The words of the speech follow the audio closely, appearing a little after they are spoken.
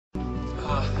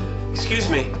Excuse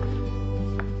me.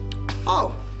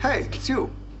 Oh, hey, it's you.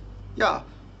 Yeah.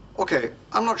 Okay,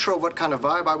 I'm not sure what kind of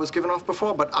vibe I was given off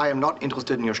before, but I am not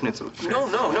interested in your schnitzel. No.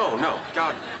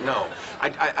 God, no.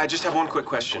 I just have one quick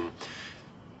question.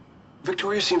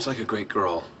 Victoria seems like a great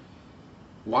girl.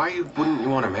 Why wouldn't you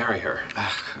want to marry her?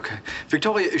 Okay.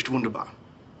 Victoria ist wunderbar.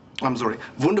 I'm sorry.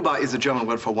 Wunderbar is a German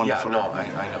word for wonderful. Yeah, no, I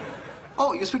know.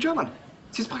 Oh, you speak German?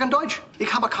 Sie sprechen Deutsch. Ich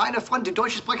habe keine Freunde, die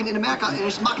Deutsch sprechen in Amerika.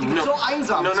 Ich mag die so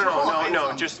einsam.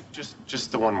 No.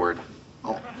 Just the one word.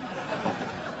 Oh.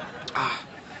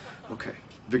 Okay.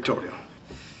 Victoria.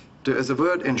 There is a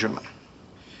word in German.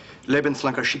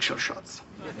 Lebenslanger Schicksalsschatz.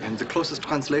 And the closest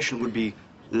translation would be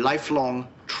lifelong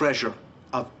treasure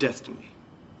of destiny.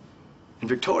 And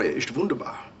Victoria ist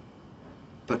wunderbar.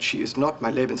 But she is not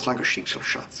my lebenslanger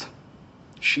Schicksalsschatz.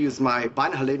 She is my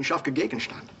beinahe leidenschaftliche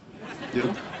Gegenstand.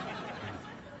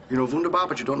 You know wunderbar,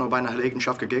 but you don't know beinahe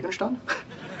leidenschaftliche Gegenstand?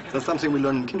 That's something we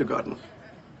learn in kindergarten.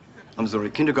 I'm sorry,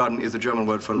 kindergarten is a German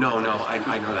word for... No, I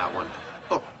know that one.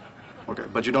 Oh, okay,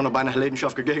 but you don't know beinahe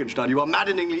leidenschaftliche Gegenstand. You are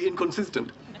maddeningly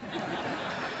inconsistent.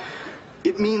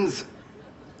 It means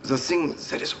the thing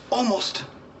that is almost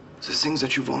the thing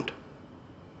that you want.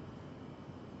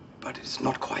 But it's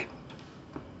not quite.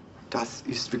 Das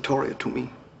ist Victoria to me.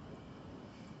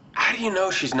 How do you know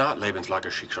she's not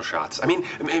Lebenslager Schicksalsschatz? I mean,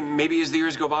 maybe as the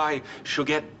years go by, she'll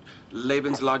get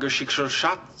Lebenslager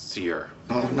Schicksalsschatzier.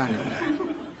 Oh, no.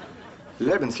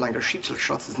 Lebenslanger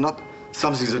Schicksalsschatz is not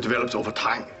something that develops over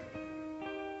time.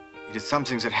 It is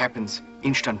something that happens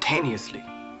instantaneously.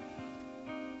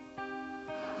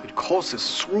 It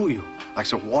courses through you like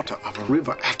the water of a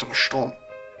river after a storm,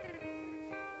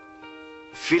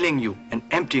 filling you and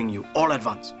emptying you all at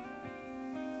once.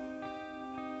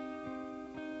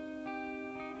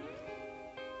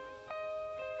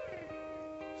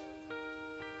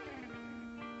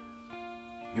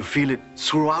 You feel it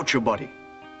throughout your body.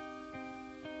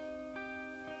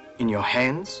 In your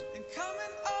hands,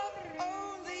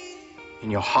 in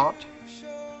your heart,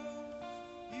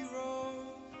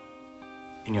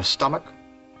 in your stomach,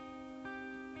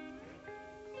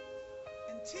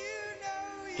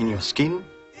 in your skin.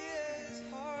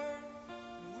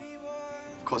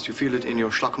 Of course, you feel it in your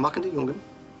Schlagmachen, Jungen.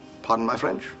 Pardon my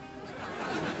French.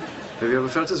 Have you ever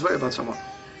felt this way about someone?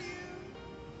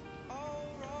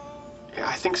 Yeah,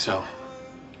 I think so.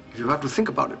 If you have to think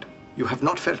about it, you have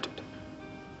not felt it.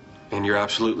 And you're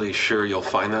absolutely sure you'll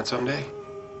find that someday?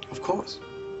 Of course.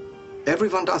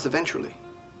 Everyone does eventually.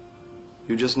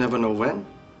 You just never know when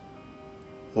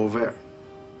or where.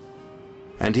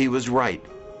 And he was right.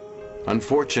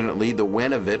 Unfortunately, the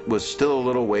when of it was still a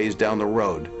little ways down the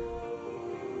road.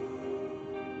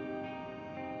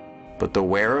 But the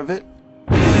where of it?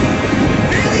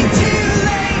 Really too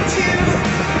late to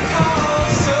call,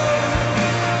 so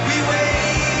we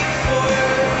wait for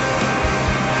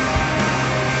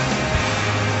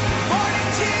morning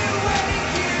to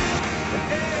wake you.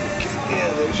 Yeah,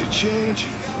 there's your change.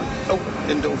 Oh,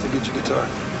 and don't forget your guitar.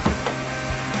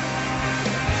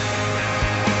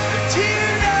 To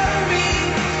know me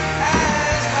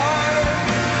as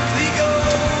hardly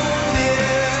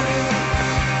golden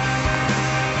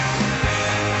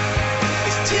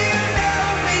is to know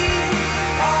me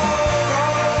all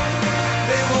wrong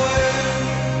they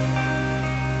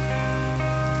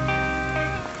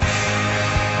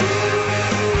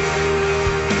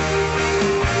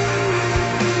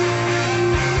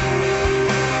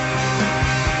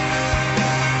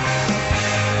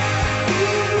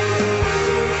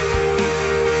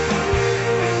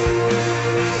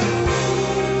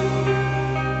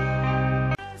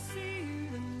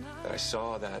I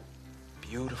saw that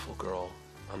beautiful girl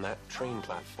on that train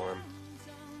platform,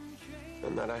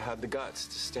 and that I had the guts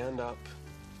to stand up,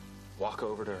 walk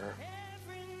over to her,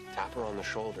 tap her on the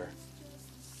shoulder,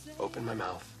 open my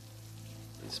mouth,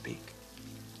 and speak.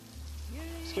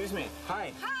 Excuse me.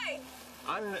 Hi. Hi,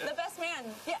 I'm the best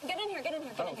man. Yeah, get in here, get in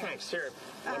here, get in here. thanks. Here,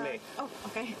 let me. Oh,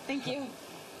 okay, thank you.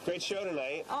 Great show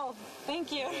tonight. Oh,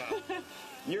 thank you. Yeah.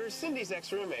 You're Cindy's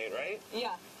ex-roommate, right?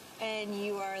 Yeah, and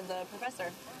you are the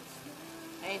professor.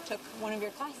 I took one of your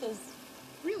classes.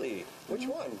 Really? Which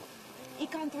one?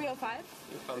 Econ 305.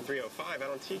 On 305. I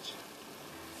don't teach.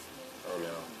 Oh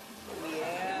no.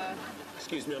 Yeah.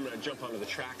 Excuse me. I'm gonna jump onto the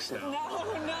tracks now.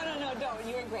 No, don't.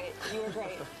 You were great. You were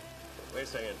great. Wait a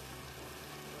second.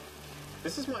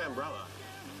 This is my umbrella.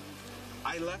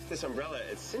 I left this umbrella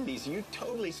at Cindy's. You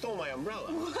totally stole my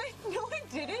umbrella. What? No, I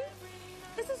didn't.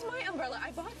 This is my umbrella. I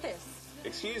bought this.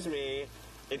 Excuse me.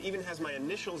 It even has my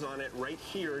initials on it right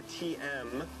here,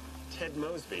 TM, Ted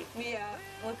Mosby. Yeah,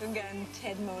 look again,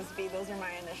 Ted Mosby. Those are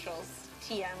my initials.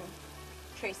 TM.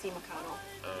 Tracy McConnell.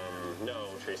 No,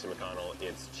 Tracy McConnell.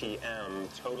 It's TM,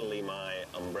 totally my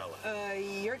umbrella.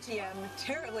 You're TM,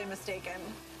 terribly mistaken.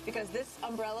 Because this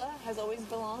umbrella has always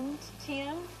belonged,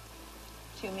 TM,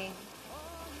 to me.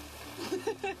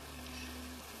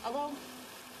 Although,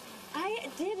 I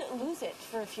did lose it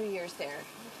for a few years there.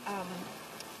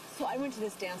 So I went to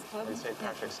this dance club. On St.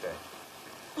 Patrick's Day.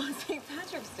 On St.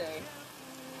 Patrick's Day.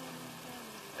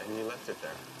 And you left it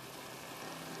there.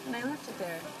 And I left it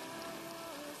there.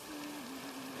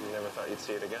 You never thought you'd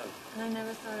see it again. And I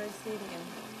never thought I'd see it again.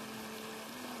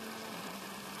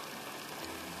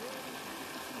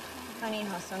 Funny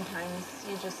how sometimes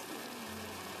you just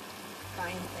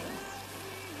find things.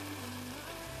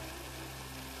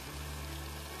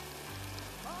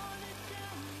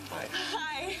 Hi.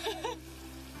 Hi.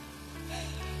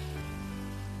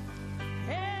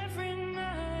 Every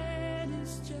night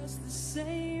is just the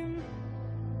same.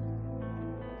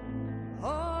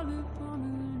 All upon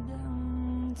a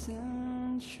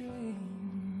downtown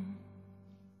train.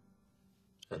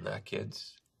 And that,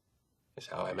 kids, is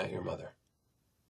how I met your mother.